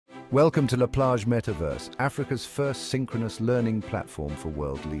Welcome to La Plage Metaverse, Africa's first synchronous learning platform for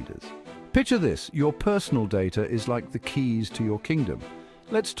world leaders. Picture this, your personal data is like the keys to your kingdom.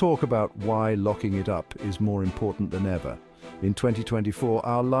 Let's talk about why locking it up is more important than ever. In 2024,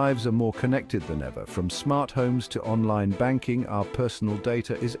 our lives are more connected than ever. From smart homes to online banking, our personal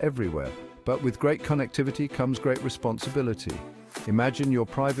data is everywhere. But with great connectivity comes great responsibility. Imagine your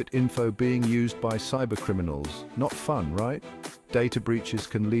private info being used by cybercriminals. Not fun, right? Data breaches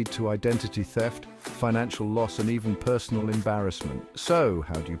can lead to identity theft, financial loss, and even personal embarrassment. So,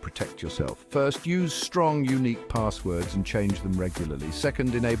 how do you protect yourself? First, use strong, unique passwords and change them regularly.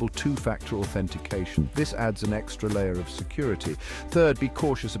 Second, enable two-factor authentication. This adds an extra layer of security. Third, be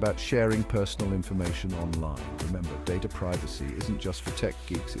cautious about sharing personal information online. Remember, data privacy isn't just for tech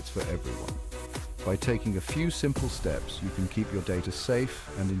geeks, it's for everyone. By taking a few simple steps, you can keep your data safe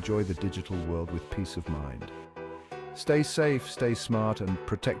and enjoy the digital world with peace of mind. Stay safe, stay smart, and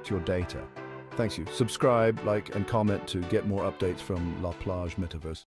protect your data. Thank you. Subscribe, like, and comment to get more updates from La Plage Metaverse.